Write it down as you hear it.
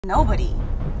Nobody.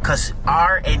 Because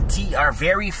R and T are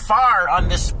very far on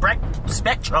the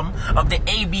spectrum of the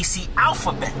ABC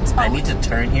alphabet. I need to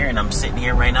turn here, and I'm sitting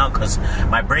here right now because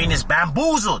my brain is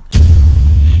bamboozled.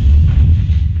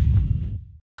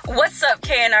 What's up,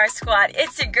 KNR squad?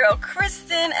 It's your girl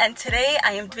Kristen, and today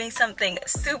I am doing something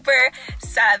super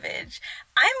savage.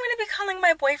 I'm going to be calling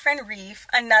my boyfriend Reafe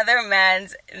another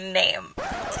man's name.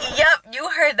 Yep, you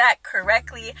heard that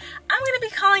correctly. I'm going to be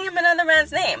calling him another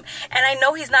man's name. And I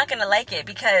know he's not going to like it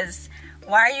because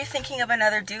why are you thinking of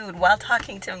another dude while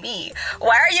talking to me?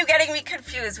 Why are you getting me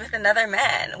confused with another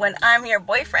man when I'm your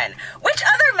boyfriend? Which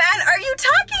other man are you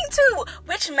talking to?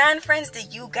 Which man friends do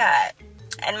you got?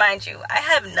 And mind you, I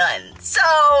have none. So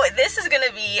this is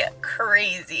gonna be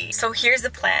crazy. So here's the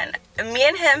plan. Me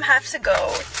and him have to go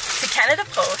to Canada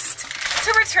Post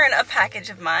to return a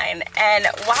package of mine. And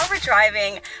while we're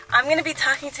driving, I'm gonna be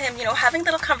talking to him, you know, having a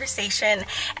little conversation,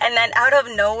 and then out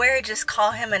of nowhere, just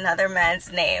call him another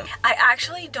man's name. I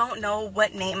actually don't know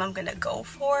what name I'm gonna go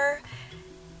for,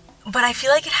 but I feel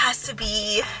like it has to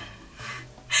be,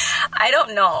 I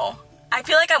don't know. I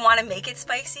feel like I want to make it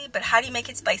spicy, but how do you make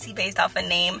it spicy based off a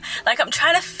name? Like, I'm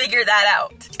trying to figure that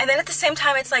out. And then at the same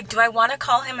time, it's like, do I want to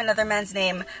call him another man's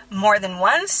name more than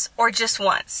once or just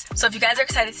once? So if you guys are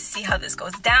excited to see how this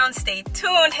goes down, stay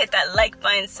tuned, hit that like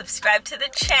button, subscribe to the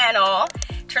channel,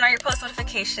 turn on your post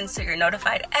notifications so you're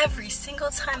notified every single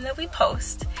time that we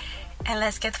post. And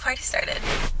let's get the party started.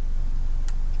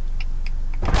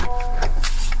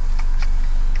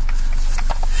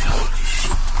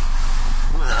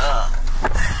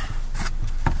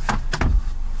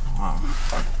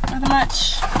 Not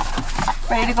much.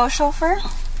 Ready to go, chauffeur?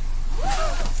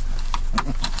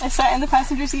 I sat in the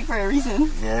passenger seat for a reason.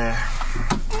 Yeah.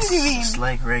 What do you mean? It's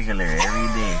like regular every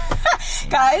day.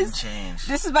 Guys,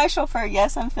 this is my chauffeur.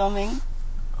 Yes, I'm filming.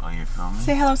 Oh, you're filming?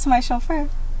 Say hello to my chauffeur.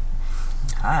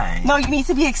 Hi. No, you need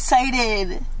to be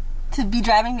excited to be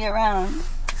driving me around.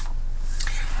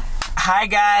 Hi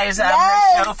guys,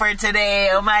 I'm your chauffeur today.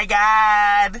 Oh my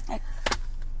god.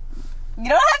 You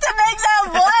don't have to make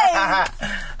that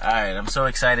voice. Alright, I'm so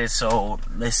excited. So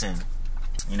listen,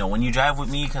 you know, when you drive with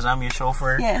me, because I'm your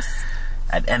chauffeur, yes,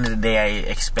 at the end of the day I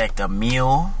expect a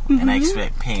meal and I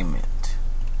expect payment.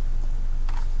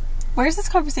 Where's this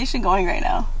conversation going right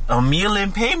now? A meal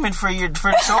and payment for the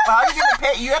chauffeur. How are you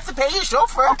gonna pay? You have to pay your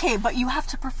chauffeur. Okay, but you have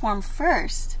to perform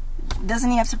first. Doesn't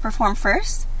he have to perform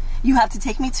first? You have to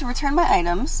take me to return my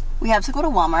items. We have to go to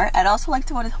Walmart. I'd also like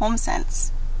to go to HomeSense.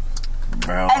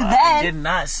 Bro, and then, I did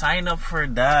not sign up for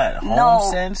that.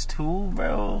 HomeSense too,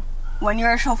 bro. When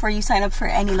you're a chauffeur, you sign up for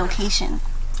any location.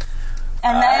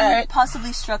 And then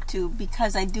possibly struck to,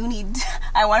 because I do need,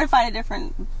 I want to find a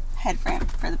different head frame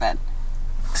for the bed.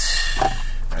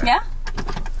 Yeah?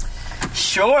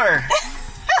 Sure.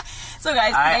 So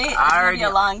guys, today is going to be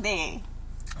a long day.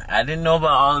 I didn't know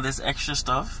about all this extra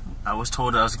stuff. I was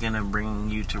told I was gonna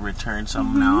bring you to return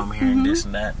something. Now I'm hearing this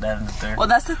and that and the third. Well,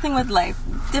 that's the thing with life.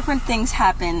 Different things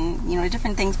happen. You know,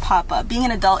 different things pop up. Being an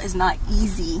adult is not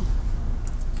easy.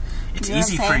 It's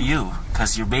easy for you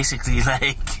because you're basically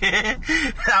like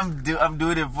I'm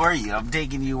doing it for you. I'm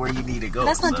taking you where you need to go. But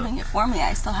that's not doing it for me.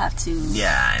 I still have to.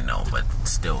 Yeah, I know, but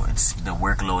still, it's the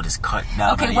workload is cut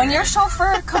down. Okay, when your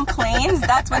chauffeur complains,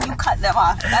 that's when you cut them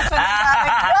off. That's when you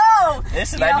gotta go.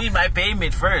 Listen, I need my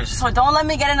payment first. So don't let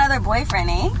me get another boyfriend,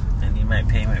 eh? I need my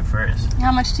payment first.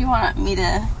 How much do you want me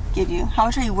to give you? How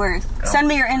much are you worth? Send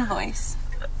me your invoice.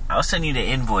 I'll send you the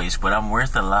invoice, but I'm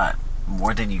worth a lot.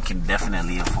 More than you can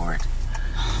definitely afford.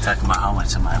 Talking about how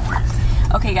much am I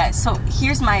worth. Okay guys, so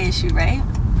here's my issue, right?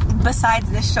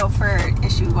 Besides this chauffeur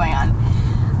issue going on,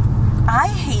 I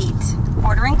hate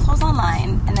ordering clothes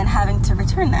online and then having to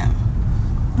return them.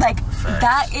 Like,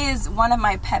 that is one of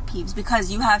my pet peeves,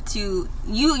 because you have to,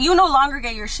 you no longer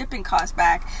get your shipping costs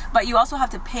back, but you also have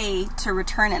to pay to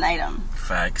return an item.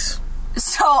 Facts.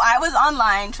 So I was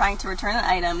online trying to return an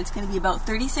item. It's going to be about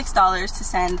 $36 to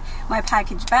send my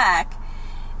package back.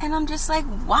 And I'm just like,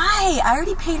 why? I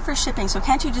already paid for shipping, so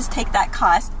can't you just take that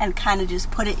cost and kind of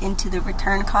just put it into the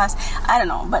return cost? I don't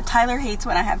know, but Tyler hates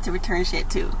when I have to return shit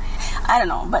too. I don't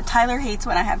know, but Tyler hates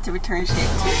when I have to return shit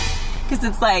too. Because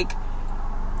it's like,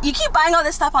 you keep buying all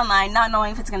this stuff online, not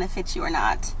knowing if it's going to fit you or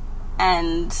not.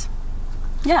 And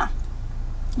yeah,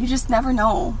 you just never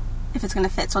know if it's going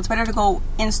to fit. So it's better to go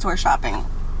in-store shopping.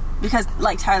 Because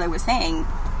like Tyler was saying,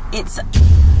 it's...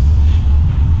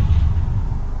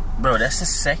 Bro, that's the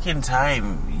second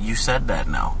time you said that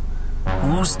now.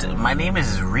 My name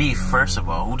is Reafe, first of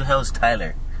all. Who the hell is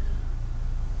Tyler?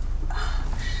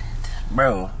 Oh, shit.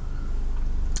 Bro.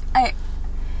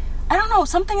 I don't know.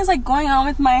 Something is like going on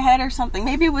with my head or something.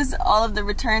 Maybe it was all of the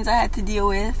returns I had to deal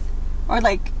with. Or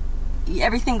like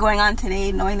everything going on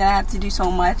today, knowing that I have to do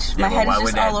so much. Yeah, my head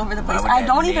is just all over the place. I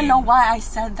don't even know why I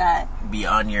said that. Be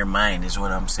on your mind is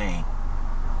what I'm saying.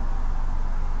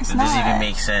 It doesn't even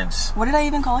make sense. What did I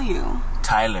even call you?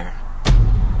 Tyler.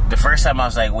 The first time I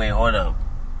was like, wait, hold up.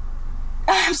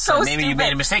 I'm so maybe stupid. You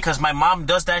made a mistake, because my mom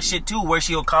does that shit too, where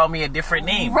she'll call me a different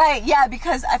name. Right, yeah,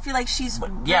 because I feel like she's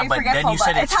very forgetful. Then you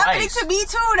said it it's twice. happening to me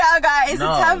too now, guys.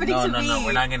 No, it's happening to me. No,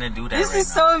 we're not gonna do that. This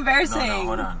is so embarrassing. No,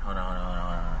 hold on.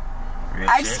 Real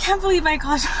I shit. just can't believe I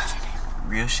called you.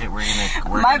 Real shit, we're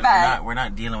bad. We're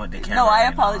not dealing with the camera. No, I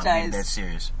right apologize. Now. I mean, that's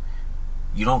serious.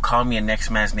 You don't call me a next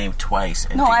man's name twice.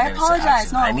 And no, think I that apologize.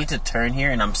 It's no, I need to turn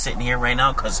here, and I'm sitting here right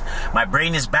now because my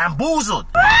brain is bamboozled.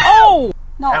 Oh!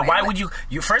 No, and why would you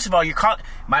first of all,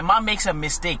 my mom makes a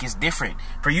mistake. It's different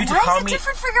for you to call me. Why is it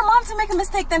different for your mom to make a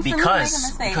mistake than for me to make a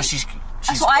mistake? Because she's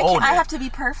so older. I have to be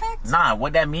perfect? Nah,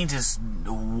 what that means is,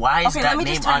 why is that name on... Okay, let me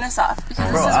just turn this off, because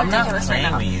Bro, this is I'm ridiculous not playing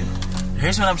right now. with you.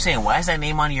 Here's what I'm saying. Why is that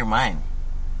name on your mind?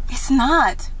 It's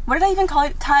not. What did I even call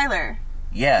it? Tyler.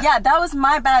 Yeah. Yeah, that was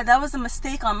my bad. That was a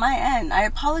mistake on my end. I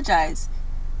apologize.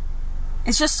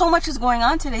 It's just so much is going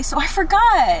on today, so I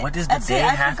forgot. What does the day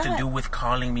have to do with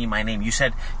calling me my name? You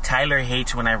said Tyler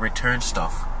hates when I return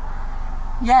stuff.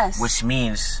 Yes. Which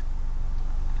means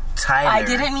Tyler. I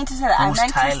didn't mean to say that. I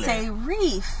meant Tyler? to say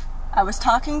Reafe. I was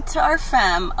talking to our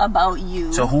fam about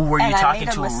you. So who were you talking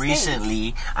to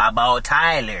recently about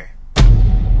Tyler?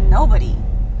 Nobody.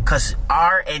 Because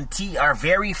R and T are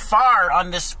very far on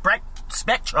the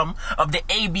spectrum of the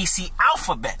ABC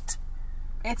alphabet.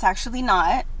 It's actually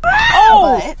not.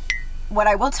 Oh! But what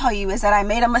I will tell you is that I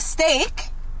made a mistake,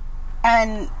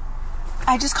 and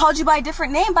I just called you by a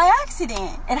different name by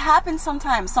accident. It happens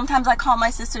sometimes. Sometimes I call my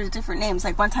sisters different names.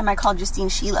 Like one time I called Justine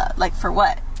Sheila. Like for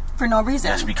what? For no reason.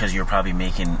 That's because you're probably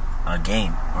making a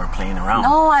game or playing around.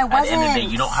 No, I wasn't. At the end of the day,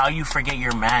 you know how you forget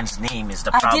your man's name is the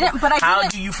problem. How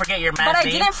do you forget your man's name? But I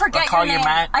didn't forget your name.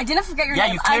 I didn't forget your name.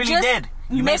 Yeah, you clearly did.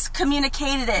 You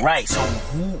miscommunicated it. Right. So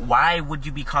why would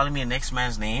you be calling me a next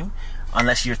man's name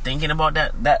unless you're thinking about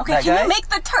that Okay, that can guy? you make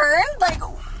the turn? Like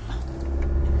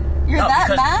you're that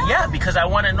mad? Yeah, because I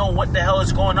want to know what the hell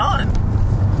is going on.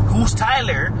 Who's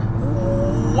Tyler?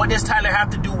 What does Tyler have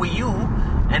to do with you?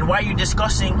 And why are you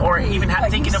discussing or even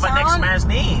thinking of a next man's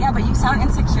name? Yeah, but you sound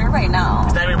insecure right now.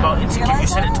 It's not even about insecure. You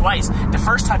said it twice. The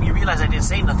first time you realized I didn't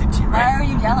say nothing to you, right? Why are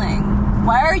you yelling?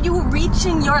 Why are you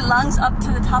reaching your lungs up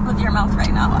to the top of your mouth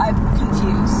right now? I'm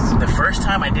confused. The first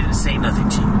time I didn't say nothing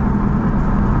to you.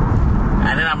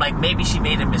 And then I'm like, maybe she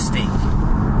made a mistake.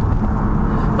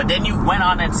 But then you went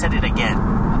on and said it again.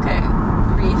 Okay,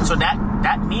 Reafe. So that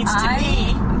means to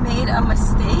me... made a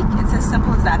mistake. It's as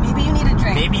simple as that. Maybe you need a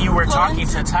drink. Maybe you were talking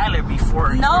to Tyler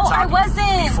before. No, I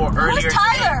wasn't. Before earlier. Who's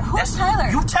Tyler? Who's Tyler?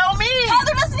 You tell me.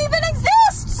 Tyler doesn't even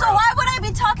exist. So why would I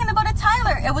be talking about a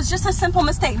Tyler? It was just a simple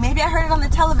mistake. Maybe I heard it on the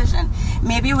television.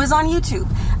 Maybe it was on YouTube.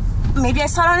 Maybe I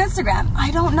saw it on Instagram. I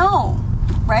don't know.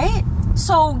 Right?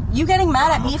 So you getting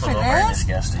mad at me for this?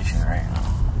 Gas station right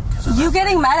now. You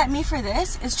getting mad at me for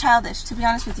this is childish, to be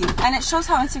honest with you. And it shows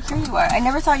how insecure you are. I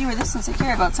never thought you were this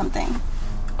insecure about something.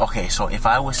 Okay, so if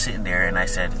I was sitting there and I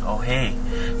said, oh, hey,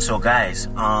 so guys,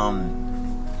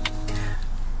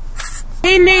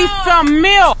 he needs some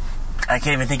milk. I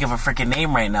can't even think of a freaking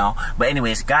name right now. But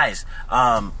anyways, guys,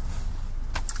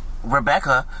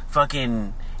 Rebecca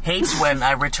fucking hates when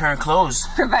I return clothes.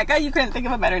 Rebecca, you couldn't think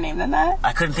of a better name than that?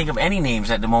 I couldn't think of any names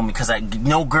at the moment because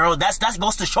no girl, that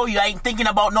goes to show you I ain't thinking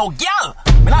about no girl.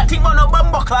 I'm not thinking about no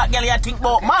bumbo clock girl, I think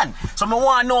about man. So I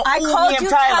want to know I called you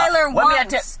Tyler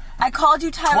once. I called you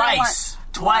Tyler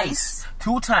twice.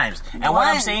 2 times. And what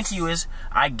I'm saying to you is,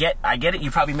 I get it.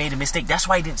 You probably made a mistake. That's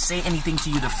why I didn't say anything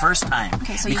to you the first time.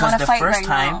 Okay, so you want to fight right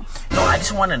now? No, I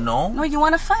just want to know. No, you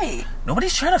want to fight.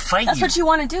 Nobody's trying to fight you. That's what you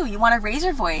want to do. You want to raise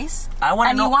your voice. I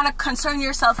want to know. And you want to concern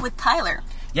yourself with Tyler.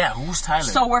 Yeah, who's Tyler?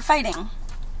 So we're fighting.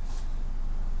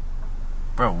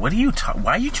 Bro, what are you?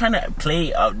 Why are you trying to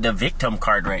play the victim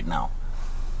card right now?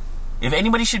 If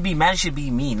anybody should be mad, it should be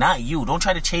me, not you. Don't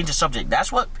try to change the subject.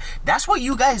 That's what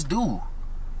you guys do.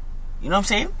 You know what I'm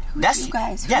saying? That's you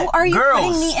guys. Yeah, who are you girls,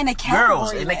 putting me in a category?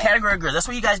 Girls, in the category of girls. That's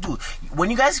what you guys do. When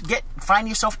you guys find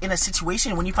yourself in a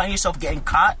situation, when you find yourself getting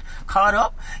caught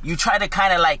up, you try to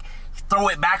kind of like throw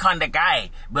it back on the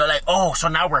guy. But like, oh, so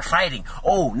now we're fighting.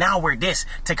 Oh, now we're this,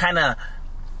 to kind of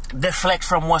deflect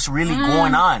from what's really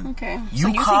going on. Okay. So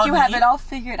you think you have it all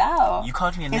figured out? You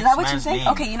called me a next Is that what man's you think?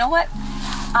 name. Okay, you know what?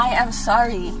 I am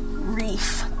sorry,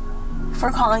 Reafe,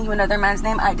 for calling you another man's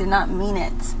name. I did not mean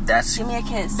it. Give me a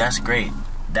kiss. That's great.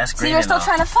 That's great. So you're still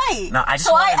trying to fight. No, I just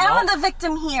so I am the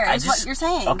victim here, is what you're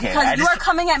saying. Okay, because you are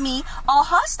coming at me all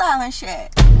hostile and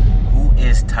shit. Who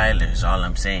is Tyler is all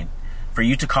I'm saying. For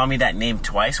you to call me that name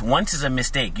twice, once is a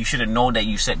mistake. You should have known that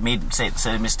you said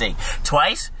a mistake.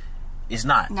 Twice is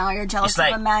not. Now you're jealous of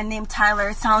a man named Tyler.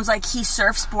 It sounds like he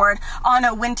surfboard on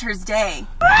a winter's day.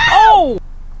 Oh!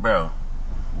 Bro,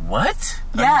 what?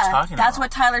 Yeah, are you talking that's about?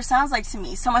 what Tyler sounds like to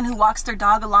me. Someone who walks their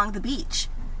dog along the beach.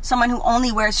 Someone who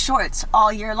only wears shorts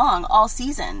all year long, all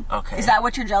season. Okay. Is that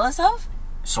what you're jealous of?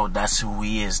 So that's who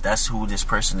he is. That's who this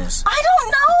person is. I don't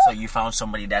know. So you found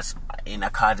somebody that's in a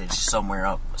cottage somewhere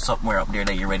up there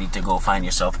that you're ready to go find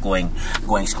yourself going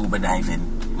scuba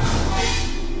diving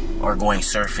or going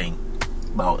surfing,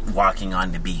 about walking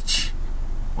on the beach.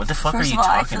 What the fuck are you talking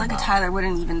about? First of all, I feel like a Tyler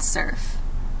wouldn't even surf.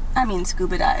 I mean,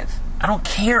 scuba dive. I don't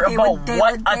care about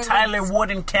what a Tyler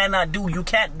would and cannot do. You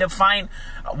can't define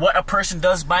what a person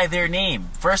does by their name,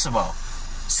 first of all.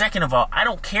 Second of all, I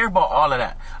don't care about all of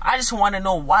that. I just want to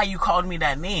know why you called me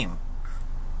that name.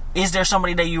 Is there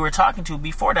somebody that you were talking to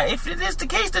before that? If it is the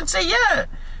case, then say, yeah,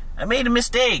 I made a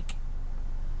mistake.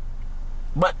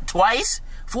 But twice?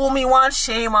 Fool me once,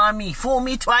 shame on me. Fool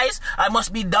me twice, I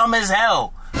must be dumb as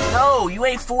hell. No, you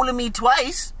ain't fooling me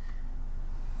twice.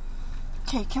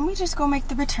 Okay, can we just go make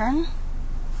the return?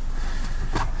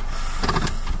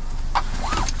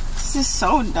 This is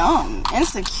so dumb.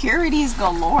 Insecurities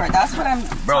galore. That's what I'm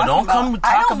Bro, don't come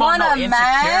talk about no insecure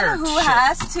I don't want a man who shit.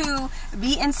 has to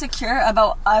be insecure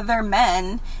about other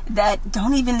men that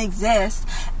don't even exist.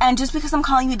 And just because I'm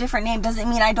calling you a different name doesn't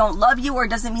mean I don't love you, or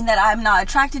doesn't mean that I'm not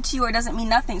attracted to you, or doesn't mean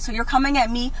nothing. So you're coming at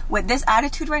me with this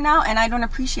attitude right now, and I don't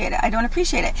appreciate it. I don't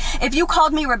appreciate it. If you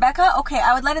called me Rebecca, okay,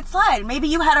 I would let it slide. Maybe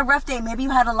you had a rough day. Maybe you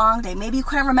had a long day. Maybe you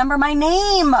couldn't remember my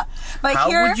name. But how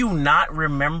would you not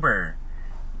remember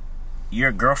your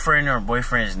girlfriend or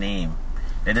boyfriend's name?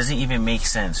 That doesn't even make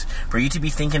sense. For you to be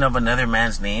thinking of another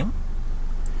man's name,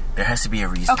 there has to be a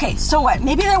reason. Okay, so what?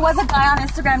 Maybe there was a guy on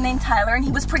Instagram named Tyler, and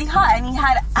he was pretty hot, and he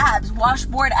had abs,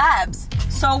 washboard abs.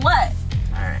 So what?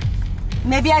 Alright.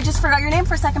 Maybe I just forgot your name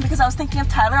for a second because I was thinking of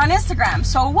Tyler on Instagram.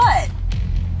 So what?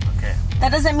 Okay.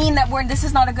 That doesn't mean that this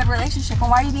is not a good relationship. And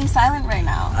why are you being silent right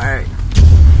now? Alright.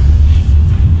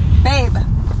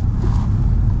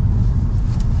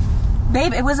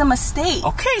 Babe, it was a mistake.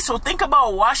 Okay, so think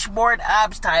about washboard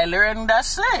abs, Tyler, and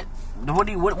that's it.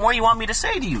 What more you want me to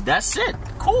say to you? That's it.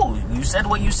 Cool. You said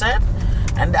what you said,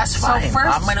 and that's fine.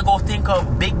 I'm gonna go think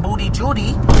of Big Booty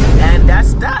Judy, and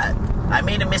that's that. I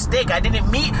made a mistake. I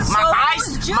didn't mean my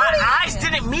eyes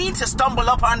didn't mean to stumble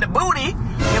up on the booty.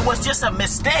 It was just a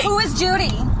mistake. Who is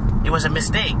Judy? It was a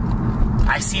mistake.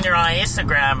 I seen her on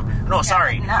Instagram. No,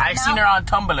 sorry. I seen her on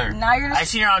Tumblr. I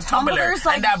seen her on Tumblr,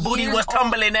 like and that booty was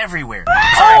tumbling everywhere. Oh!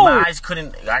 Sorry, my eyes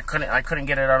I couldn't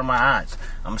get it out of my eyes.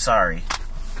 I'm sorry.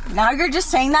 Now you're just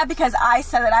saying that because I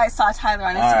said that I saw Tyler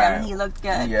on Instagram and he looked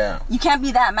good. Yeah. You can't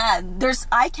be that mad. There's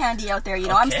eye candy out there, you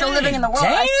know. Okay. I'm still living in the world.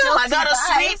 Damn, I got a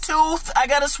sweet tooth. I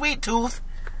got a sweet tooth.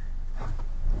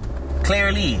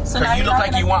 Clearly. So because you look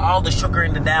like you want all the sugar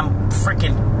in the damn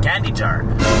freaking candy jar.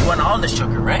 You want all the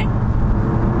sugar, right?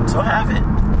 So have it.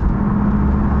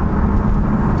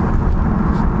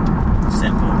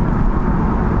 Simple.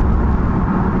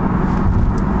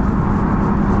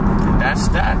 And that's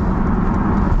that.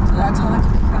 So that's how the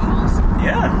cookie crumbles?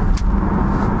 Yeah.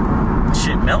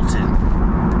 Shit melted.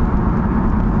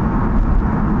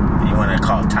 You want to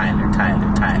call Tyler.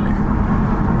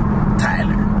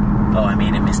 Oh, I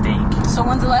made a mistake. So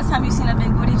when's the last time you seen a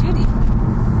Big Booty Judy?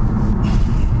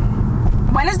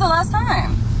 When is the last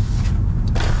time?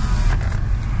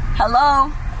 Hello?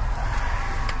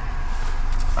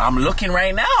 I'm looking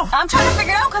right now. I'm trying to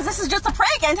figure it out because this is just a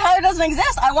prank and Tyler doesn't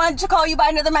exist. I wanted to call you by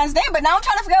another man's name, but now I'm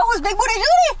trying to figure out who's Big Booty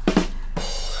Judy.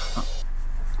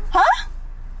 Huh?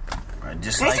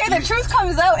 Just they say the truth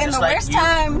comes out in the worst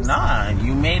times. Nah,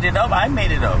 you made it up. I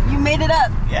made it up. You made it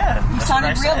up. Yeah. You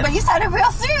sounded real, but you sounded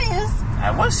real serious.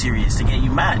 I was serious to get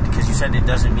you mad because you said it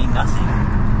doesn't mean nothing.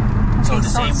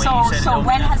 Okay, so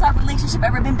when has our relationship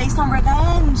ever been based on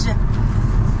revenge?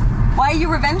 Why are you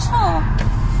revengeful?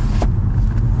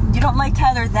 You don't like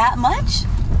Tyler that much?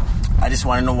 I just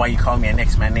want to know why you called me an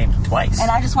ex man named twice. And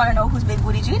I just want to know who's Big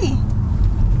Booty Judy.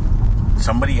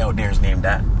 Somebody out there is named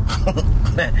that.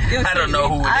 I don't know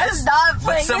who it is.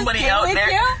 But somebody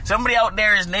out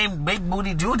there is named Big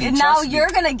Booty Judy. And now you're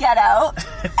gonna get out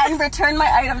and return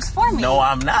my items for me. No,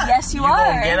 I'm not. Yes, you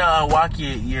are. You're gonna get walk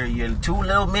your two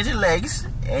little midget legs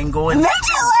and go in.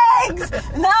 Midget legs!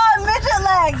 No, midget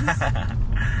legs!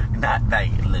 Not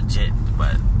like legit,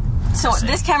 but. So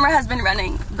this camera has been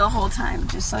running the whole time,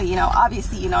 just so you know.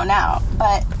 Obviously, you know now.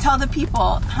 But tell the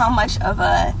people how much of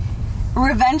a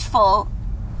revengeful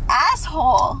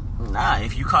asshole. Nah,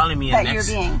 if you calling me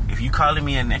if you calling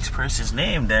me a next person's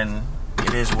name, then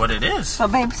it is what it is. So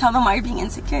babe, tell them why you're being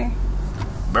insecure.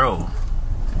 Bro,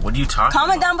 what are you talking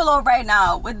Comment about? down below right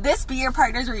now. Would this be your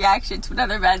partner's reaction to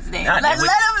another man's name? Nah, let me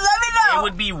know. It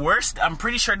would be worse. I'm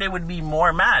pretty sure they would be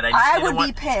more mad. I would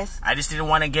be pissed. I just didn't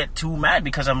want to get too mad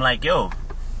because I'm like, yo,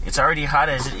 it's already hot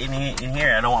as in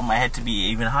here. I don't want my head to be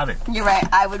even hotter. You're right.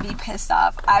 I would be pissed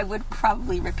off. I would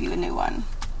probably rip you a new one.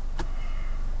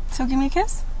 So give me a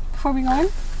kiss before we go in.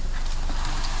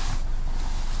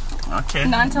 Okay.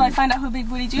 Not until I find out who Big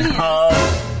Booty Judy is.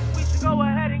 We should go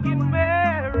ahead and get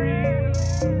married. We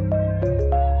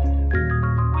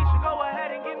should go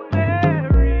ahead and get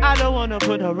married. I don't wanna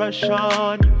put a rush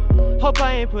on you. Hope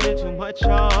I ain't putting too much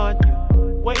on you.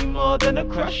 Way more than a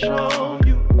crush on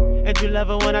you. And you love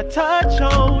it when I touch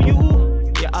on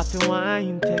you. You often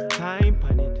wine, take time,